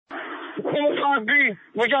4-5B.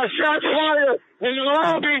 We got shots fired in the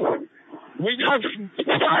lobby. We got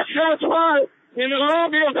shots fired in the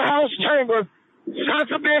lobby of the House chamber.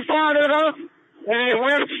 Shots are being fired at us, and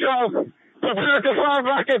we're prepared to fire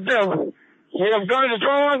back at them. We have guns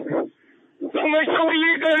drawn. Don't make somebody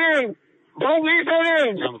leave that in. Don't leave that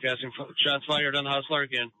in. I'm guessing shots fired on the House floor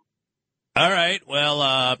again. All right.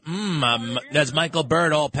 Well, that's Michael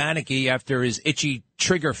Byrd all panicky after his itchy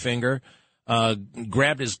trigger finger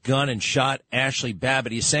grabbed his gun and shot Ashley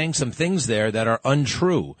Babbitt. He's saying some things there that are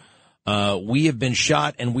untrue. We have been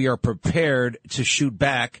shot, and we are prepared to shoot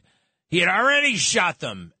back. He had already shot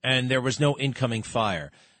them, and there was no incoming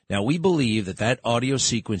fire. Now, we believe that audio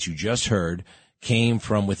sequence you just heard came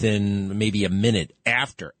from within maybe a minute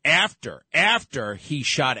after he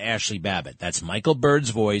shot Ashley Babbitt. That's Michael Byrd's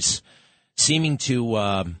voice seeming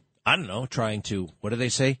to, trying to, what do they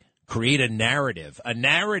say? Create a narrative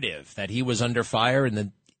that he was under fire and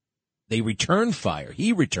then they returned fire.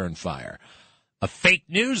 He returned fire. A fake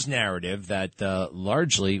news narrative that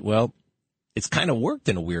largely, well, it's kind of worked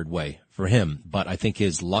in a weird way for him, but I think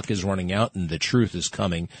his luck is running out and the truth is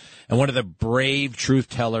coming. And one of the brave truth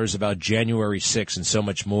tellers about January 6th and so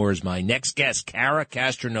much more is my next guest, Cara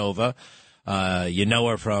Castronuova. You know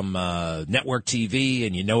her from network TV,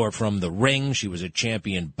 and you know her from The Ring. She was a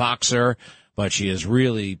champion boxer, but she has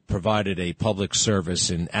really provided a public service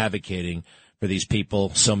in advocating for these people.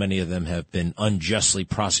 So many of them have been unjustly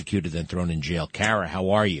prosecuted and thrown in jail. Cara, how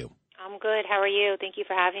are you? I'm good. How are you? Thank you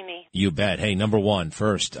for having me. You bet. Hey, number one,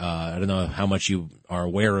 first, I don't know how much you are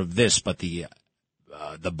aware of this, but the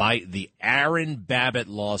Aaron Babbitt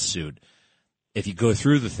lawsuit, if you go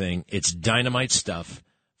through the thing, it's dynamite stuff.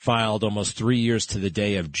 Filed almost 3 years to the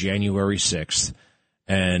day of January 6th.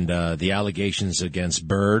 And the allegations against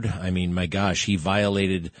Byrd, I mean, my gosh, he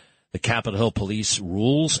violated the Capitol Hill police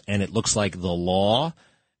rules, and it looks like the law.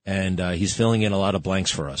 And he's filling in a lot of blanks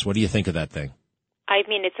for us. What do you think of that thing? I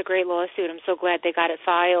mean, it's a great lawsuit. I'm so glad they got it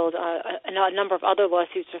filed. A number of other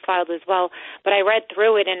lawsuits are filed as well. But I read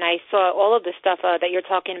through it, and I saw all of the stuff that you're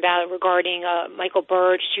talking about regarding Michael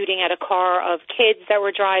Byrd shooting at a car of kids that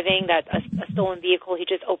were driving, that a stolen vehicle. He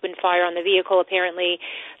just opened fire on the vehicle. Apparently,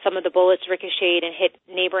 some of the bullets ricocheted and hit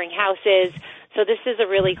neighboring houses. So this is a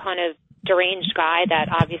really kind of deranged guy that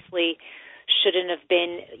obviously shouldn't have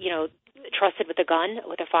been, trusted with a gun,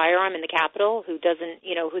 with a firearm in the Capitol, who doesn't,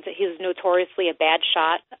 he's notoriously a bad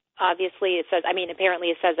shot. Obviously,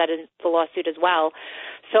 apparently it says that in the lawsuit as well.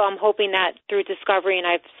 So I'm hoping that through discovery, and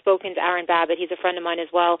I've spoken to Aaron Babbitt, he's a friend of mine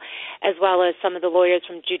as well as some of the lawyers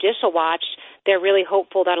from Judicial Watch, they're really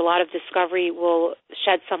hopeful that a lot of discovery will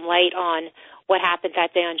shed some light on what happened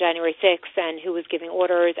that day on January 6th and who was giving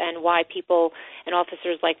orders and why people and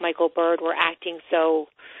officers like Michael Byrd were acting so,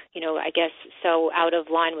 so out of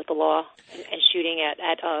line with the law and shooting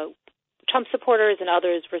at Trump supporters, and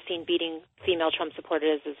others were seen beating female Trump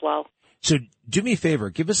supporters as well. So do me a favor,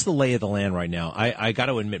 give us the lay of the land right now. I got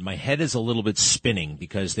to admit, my head is a little bit spinning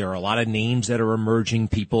because there are a lot of names that are emerging,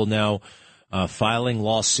 people now filing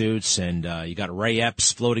lawsuits, and you got Ray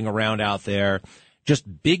Epps floating around out there.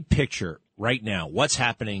 Just big picture right now, what's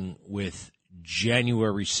happening with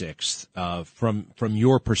January 6th from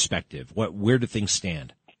your perspective? Where do things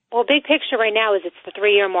stand? Well, big picture right now is it's the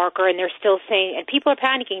 3-year marker, and they're still saying, and people are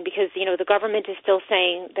panicking because, the government is still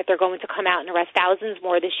saying that they're going to come out and arrest thousands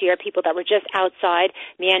more this year, people that were just outside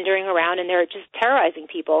meandering around, and they're just terrorizing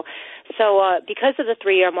people. So because of the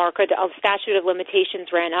 3-year marker, the statute of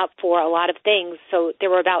limitations ran up for a lot of things. So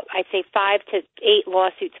there were about, I'd say, 5 to 8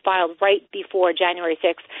 lawsuits filed right before January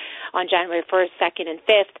 6th on January 1st, 2nd, and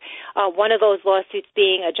 5th. One of those lawsuits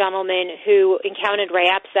being a gentleman who encountered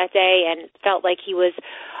Ray Epps that day and felt like he was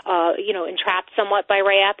entrapped somewhat by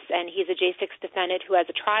Ray Epps, and he's a J6 defendant who has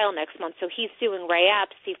a trial next month. So he's suing Ray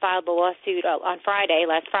Epps. He filed the lawsuit last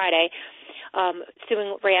Friday,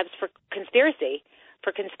 suing Ray Epps for conspiracy,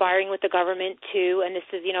 for conspiring with the government to, and this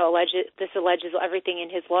is, this alleges everything in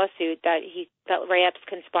his lawsuit that Ray Epps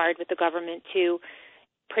conspired with the government to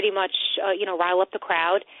pretty much, rile up the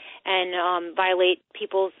crowd and violate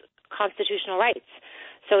people's constitutional rights.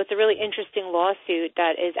 So it's a really interesting lawsuit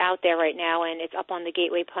that is out there right now, and it's up on the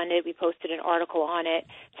Gateway Pundit. We posted an article on it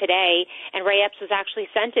today, and Ray Epps was actually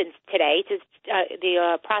sentenced today.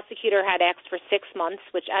 The prosecutor had asked for 6 months,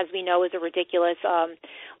 which, as we know, is a ridiculously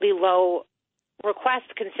low request,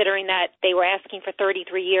 considering that they were asking for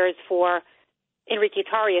 33 years for Enrique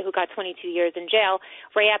Tarria, who got 22 years in jail.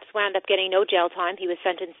 Ray Epps wound up getting no jail time. He was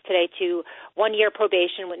sentenced today to 1-year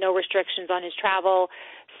probation with no restrictions on his travel,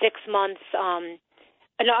 6 months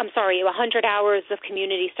 100 hours of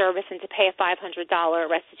community service, and to pay a $500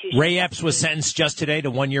 restitution. Ray Epps was sentenced just today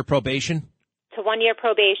to 1-year probation? to 1 year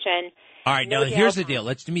probation. All right, No now here's the jail deal.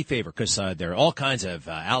 Let's do me a favor, because there are all kinds of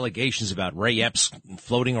allegations about Ray Epps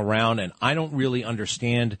floating around, and I don't really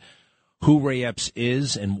understand who Ray Epps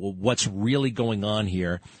is and what's really going on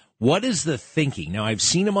here. What is the thinking? Now, I've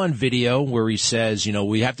seen him on video where he says, you know,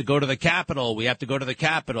 we have to go to the Capitol, we have to go to the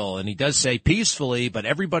Capitol, and he does say peacefully, but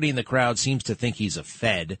everybody in the crowd seems to think he's a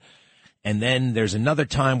Fed. And then there's another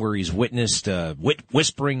time where he's witnessed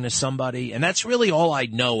whispering to somebody, and that's really all I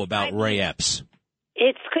know about Ray Epps.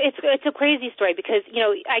 It's a crazy story because, you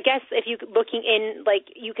know, I guess if you looking in, like,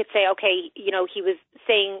 you could say, okay, you know, he was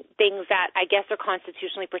saying things that I guess are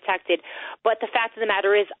constitutionally protected. But the fact of the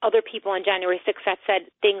matter is other people on January 6th that said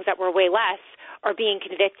things that were way less are being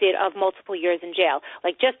convicted of multiple years in jail.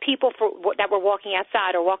 Like just people that were walking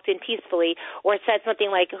outside or walked in peacefully or said something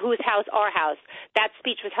like, whose house, our house. That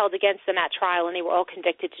speech was held against them at trial and they were all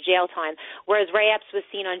convicted to jail time. Whereas Ray Epps was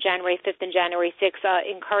seen on January 5th and January 6th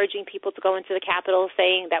encouraging people to go into the Capitol,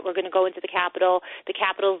 saying that we're going to go into the Capitol's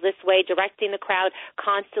this way, directing the crowd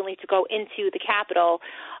constantly to go into the Capitol.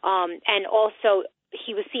 And also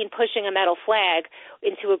he was seen pushing a metal flag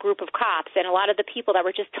into a group of cops, and a lot of the people that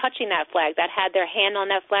were just touching that flag, that had their hand on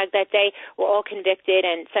that flag that day, were all convicted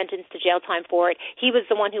and sentenced to jail time for it. He was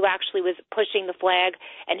the one who actually was pushing the flag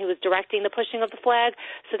and who was directing the pushing of the flag.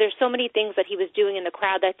 So there's so many things that he was doing in the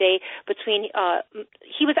crowd that day. Between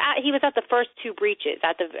he was at the first two breaches,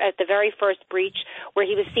 at the very first breach where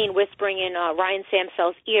he was seen whispering in Ryan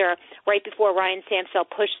Samsel's ear right before Ryan Samsel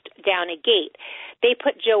pushed down a gate. They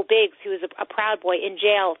put Joe Biggs, who was a Proud Boy, in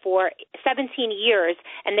jail for 17 years,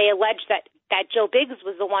 and they alleged that Joe Biggs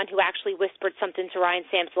was the one who actually whispered something to Ryan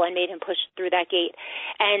Samsel and made him push through that gate.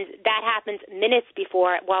 And that happened minutes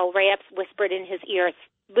before, while Ray Epps whispered in his ear,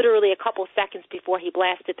 literally a couple seconds before he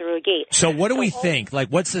blasted through a gate. So what do we think? Like,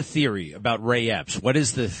 what's the theory about Ray Epps? What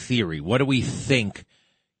is the theory? What do we think?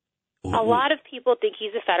 A lot of people think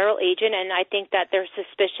he's a federal agent, and I think that their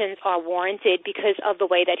suspicions are warranted because of the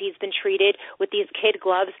way that he's been treated with these kid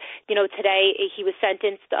gloves. You know, today he was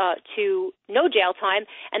sentenced to no jail time,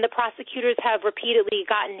 and the prosecutors have repeatedly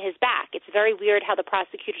gotten his back. It's very weird how the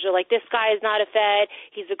prosecutors are like, this guy is not a Fed,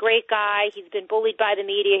 he's a great guy, he's been bullied by the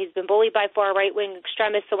media, he's been bullied by far right-wing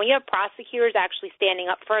extremists. So when you have prosecutors actually standing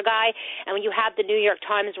up for a guy, and when you have the New York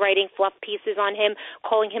Times writing fluff pieces on him,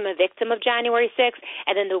 calling him a victim of January 6th,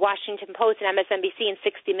 and then the Washington Post and MSNBC in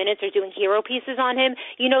 60 Minutes are doing hero pieces on him,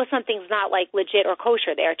 you know something's not like legit or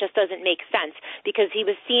kosher there. It just doesn't make sense because he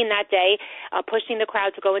was seen that day pushing the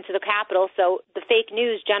crowd to go into the Capitol. So the fake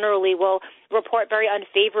news generally will report very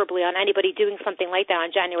unfavorably on anybody doing something like that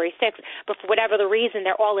on January 6th. But for whatever the reason,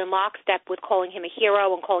 they're all in lockstep with calling him a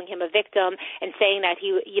hero and calling him a victim and saying that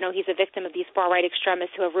he's a victim of these far-right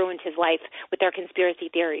extremists who have ruined his life with their conspiracy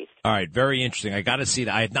theories. All right, very interesting. I got to see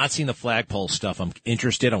that. I have not seen the flagpole stuff. I'm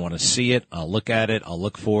interested. I want to see it. I'll look at it. I'll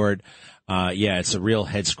look for it. Yeah, it's a real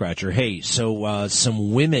head scratcher. Hey, so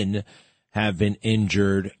some women have been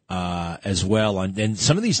injured as well, and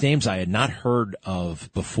some of these names I had not heard of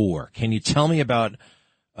before. Can you tell me about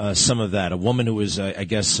some of that? A woman who was, I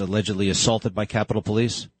guess, allegedly assaulted by Capitol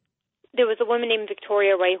Police? There was a woman named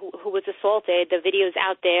Victoria Ray who was assaulted. The video's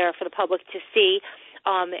out there for the public to see.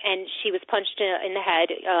 And she was punched in the head.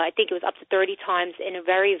 I think it was up to 30 times in a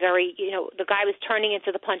very, very, the guy was turning into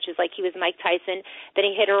the punches like he was Mike Tyson. Then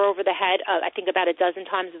he hit her over the head, I think about a dozen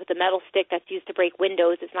times with a metal stick that's used to break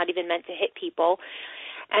windows. It's not even meant to hit people.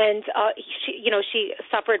 And, she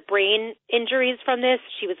suffered brain injuries from this.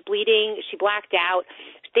 She was bleeding. She blacked out.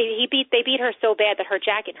 They beat her so bad that her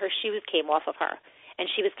jacket and her shoes came off of her. And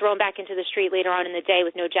she was thrown back into the street later on in the day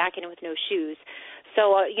with no jacket and with no shoes.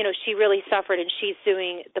 So, she really suffered, and she's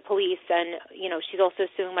suing the police, and, she's also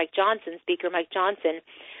suing Speaker Mike Johnson,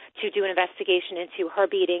 to do an investigation into her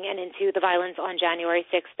beating and into the violence on January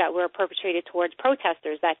 6th that were perpetrated towards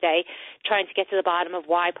protesters that day, trying to get to the bottom of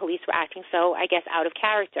why police were acting so, I guess, out of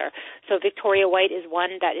character. So Victoria White is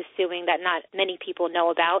one that is suing that not many people know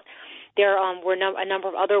about. There were a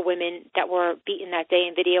number of other women that were beaten that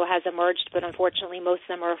day, and video has emerged, but unfortunately most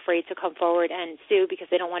of them are afraid to come forward and sue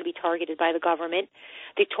because they don't want to be targeted by the government.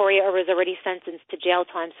 Victoria was already sentenced to jail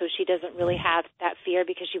time, so she doesn't really have that fear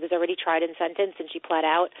because she was already tried and sentenced, and she pled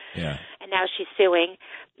out. Yeah. And now she's suing.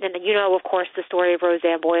 And then, of course, the story of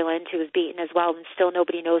Roseanne Boyland, who was beaten as well, and still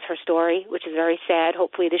nobody knows her story, which is very sad.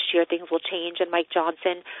 Hopefully this year things will change, and Mike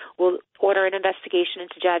Johnson will order an investigation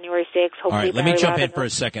into January 6th. Hopefully. All right, let me jump in for a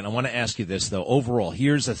second. I want to ask you this, though. Overall,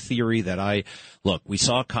 here's a theory that we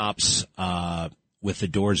saw cops with the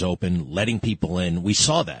doors open, letting people in. We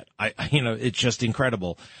saw that. It's just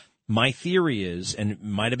incredible. My theory is, and it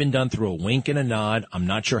might have been done through a wink and a nod, I'm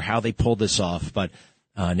not sure how they pulled this off, but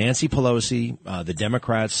Nancy Pelosi, the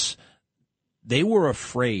Democrats, they were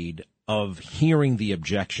afraid of hearing the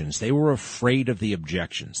objections. They were afraid of the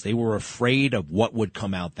objections. They were afraid of what would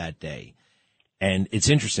come out that day. And it's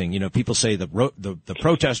interesting, people say the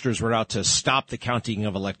protesters were out to stop the counting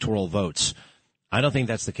of electoral votes. I don't think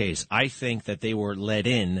that's the case. I think that they were led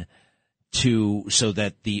in so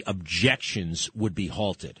that the objections would be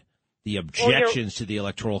halted. The objections to the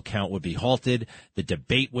electoral count would be halted. The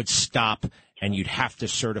debate would stop, and you'd have to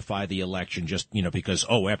certify the election just, because,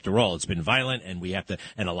 after all, it's been violent, and we have to,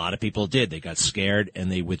 and a lot of people did. They got scared,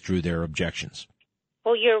 and they withdrew their objections.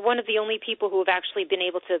 Well, you're one of the only people who have actually been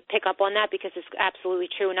able to pick up on that, because it's absolutely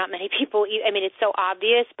true. Not many people, it's so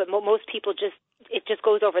obvious, but most people it just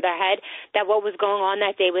goes over their head that what was going on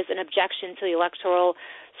that day was an objection to the electoral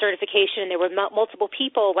certification. And there were multiple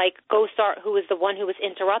people, like Gosar, who was the one who was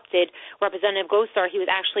interrupted, Representative Gosar. He was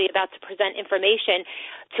actually about to present information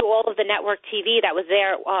to all of the network TV that was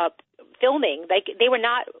there filming. Like they were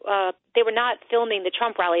not filming the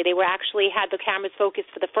Trump rally. They were actually had the cameras focused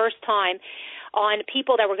for the first time on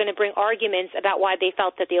people that were going to bring arguments about why they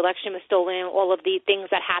felt that the election was stolen, all of the things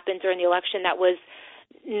that happened during the election that was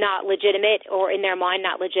not legitimate, or in their mind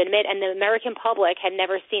not legitimate. And the American public had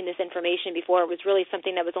never seen this information before. It was really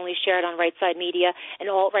something that was only shared on right-side media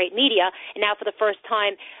and alt-right media. And now for the first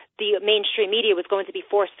time, the mainstream media was going to be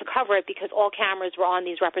forced to cover it, because all cameras were on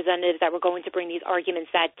these representatives that were going to bring these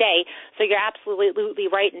arguments that day. So you're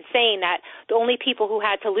absolutely right in saying that the only people who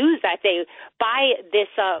had to lose that day by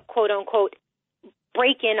this quote-unquote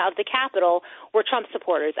break-in of the Capitol were Trump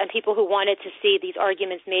supporters and people who wanted to see these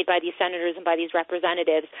arguments made by these senators and by these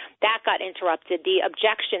representatives. That got interrupted. The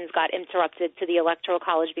objections got interrupted to the Electoral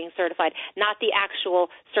College being certified, not the actual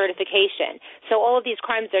certification. So all of these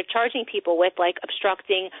crimes they're charging people with, like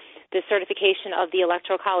obstructing the certification of the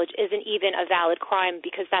Electoral College, isn't even a valid crime,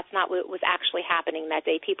 because that's not what was actually happening that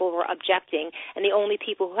day. People were objecting, and the only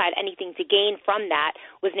people who had anything to gain from that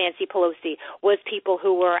was Nancy Pelosi, was people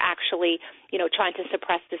who were actually, trying to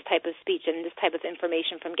suppress this type of speech and this type of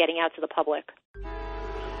information from getting out to the public.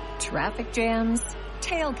 Traffic jams,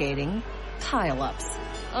 tailgating, pileups.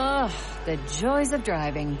 Ugh, the joys of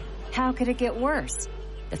driving. How could it get worse?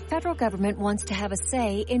 The federal government wants to have a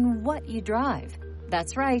say in what you drive.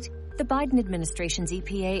 That's right. The Biden administration's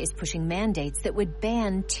EPA is pushing mandates that would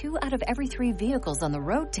ban 2 out of every 3 vehicles on the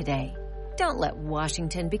road today. Don't let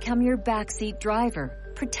Washington become your backseat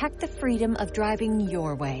driver. Protect the freedom of driving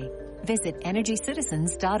your way. Visit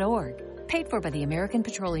EnergyCitizens.org. Paid for by the American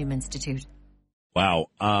Petroleum Institute. Wow.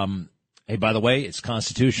 Hey, by the way, it's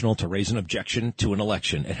constitutional to raise an objection to an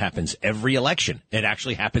election. It happens every election. It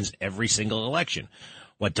actually happens every single election.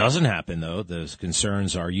 What doesn't happen, though, those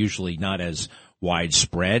concerns are usually not as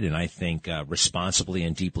widespread and I think responsibly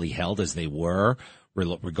and deeply held as they were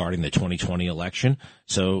regarding the 2020 election.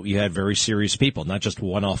 So you had very serious people, not just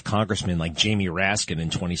one-off congressmen like Jamie Raskin in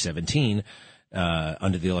 2017.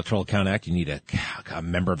 Under the Electoral Count Act, you need a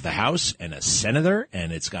member of the House and a senator,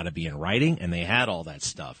 and it's got to be in writing, and they had all that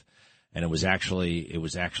stuff. And it was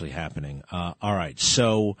actually happening. All right.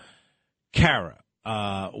 So, Cara,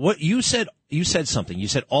 what you said something. You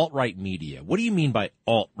said alt-right media. What do you mean by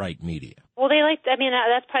alt-right media? Well,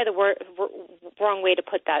 that's probably the wrong way to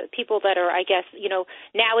put that. People that are, I guess,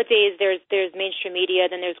 nowadays there's mainstream media,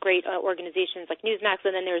 then there's great organizations like Newsmax,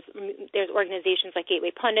 and then there's organizations like Gateway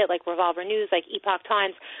Pundit, like Revolver News, like Epoch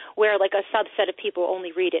Times, where like a subset of people only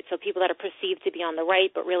read it. So people that are perceived to be on the right,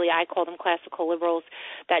 but really I call them classical liberals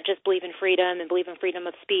that just believe in freedom and believe in freedom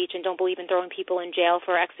of speech and don't believe in throwing people in jail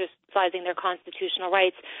for exercising their constitutional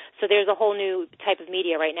rights. So there's a whole new type of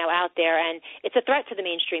media right now out there, and it's a threat to the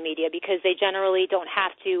mainstream media because they generally don't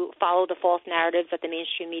have to follow the false narratives that the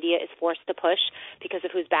mainstream media is forced to push because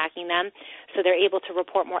of who's backing them. So they're able to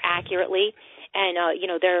report more accurately, and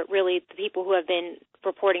they're really the people who have been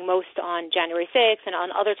reporting most on January 6th and on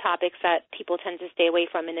other topics that people tend to stay away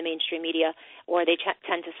from in the mainstream media, or they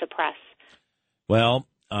tend to suppress. Well,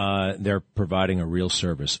 they're providing a real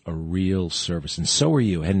service, and so are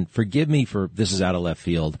you. And forgive me for this is out of left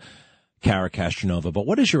field, Cara Castronuova, but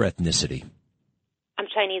what is your ethnicity? I'm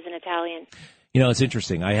Chinese and Italian. It's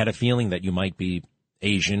interesting. I had a feeling that you might be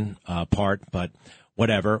Asian part, but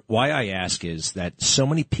whatever. Why I ask is that so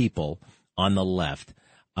many people on the left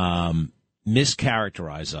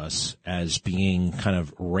mischaracterize us as being kind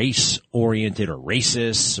of race-oriented or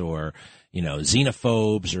racists or,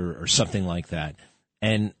 xenophobes or something like that.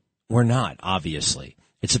 And we're not, obviously.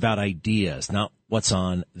 It's about ideas, not what's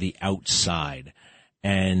on the outside.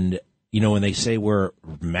 And, when they say we're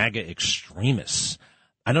MAGA extremists,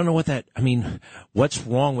 I don't know what's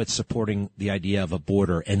wrong with supporting the idea of a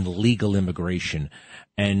border and legal immigration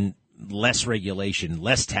and less regulation,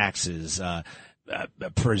 less taxes,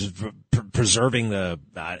 preserving the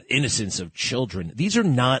innocence of children. These are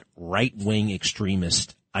not right-wing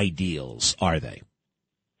extremist ideals, are they?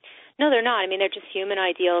 No, they're not. I mean, they're just human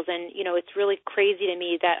ideals, and, it's really crazy to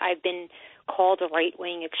me that I've been called a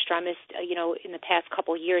right-wing extremist, in the past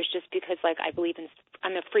couple of years just because,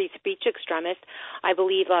 I'm a free speech extremist. I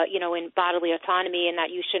believe, in bodily autonomy and that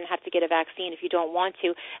you shouldn't have to get a vaccine if you don't want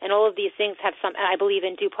to. And all of these things and I believe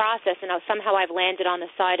in due process, and somehow I've landed on the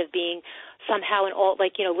side of being somehow an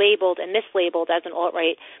labeled and mislabeled as an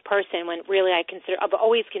alt-right person when really I've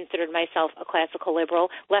always considered myself a classical liberal,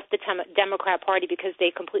 left the Democrat Party because they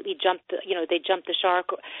completely jumped the shark.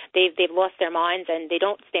 They've lost their minds and they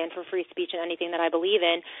don't stand for free speech and anything that I believe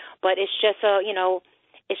in. But it's just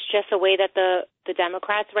it's just a way that the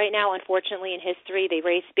Democrats right now, unfortunately, in history, they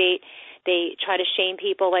race bait. They try to shame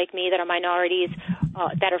people like me that are minorities,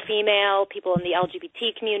 that are female, people in the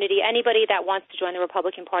LGBT community, anybody that wants to join the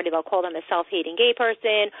Republican Party. They'll call them a self-hating gay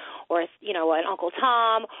person or, an Uncle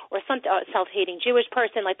Tom or some self-hating Jewish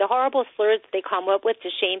person. Like the horrible slurs that they come up with to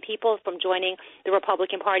shame people from joining the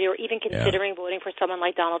Republican Party or even considering voting for someone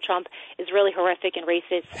like Donald Trump is really horrific and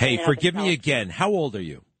racist. Hey, forgive me again. How old are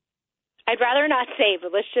you? I'd rather not say,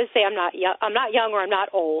 but let's just say I'm not young or I'm not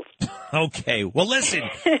old. Okay. Well, listen,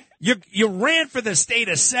 you ran for the state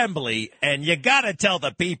assembly, and you got to tell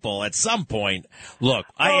the people at some point. Look,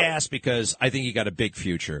 I asked because I think you got a big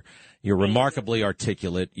future. You're remarkably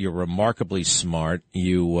articulate. You're remarkably smart.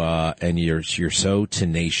 And you're so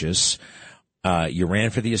tenacious. You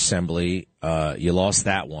ran for the assembly. You lost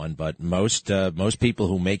that one, but most people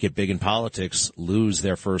who make it big in politics lose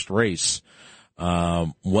their first race.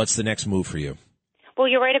 What's the next move for you? Well,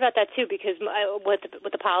 you're right about that, too, because with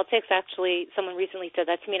the politics, actually, someone recently said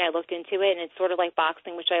that to me, and I looked into it, and it's sort of like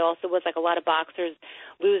boxing, which I also was like a lot of boxers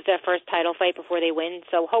lose their first title fight before they win.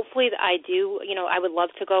 So hopefully I do. I would love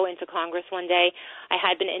to go into Congress one day. I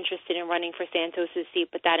had been interested in running for Santos's seat,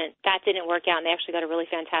 but that didn't work out, and they actually got a really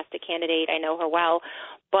fantastic candidate. I know her well.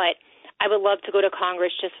 But I would love to go to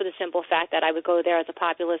Congress just for the simple fact that I would go there as a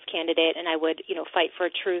populist candidate, and I would, fight for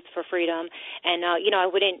truth, for freedom, and I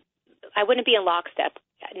wouldn't be in lockstep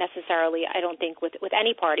necessarily. I don't think with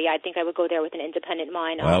any party. I think I would go there with an independent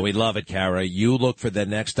mind. Well, we love it, Cara. You look for the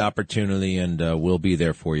next opportunity, and we'll be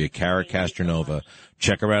there for you. Cara Castronuova.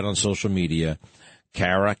 Check her out on social media.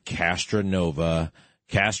 Cara Castronuova.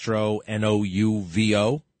 Castro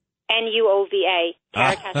Nouvo. Nuova.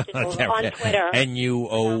 Cara Castronuova on Twitter.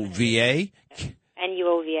 Nuova.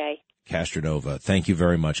 Nuova. Castronuova. Thank you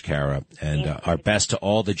very much, Cara. And our best to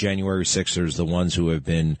all the January 6ers, the ones who have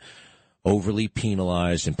been overly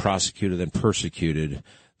penalized and prosecuted and persecuted,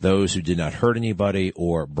 those who did not hurt anybody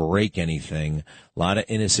or break anything. A lot of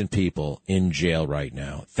innocent people in jail right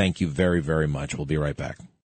now. Thank you very, very much. We'll be right back.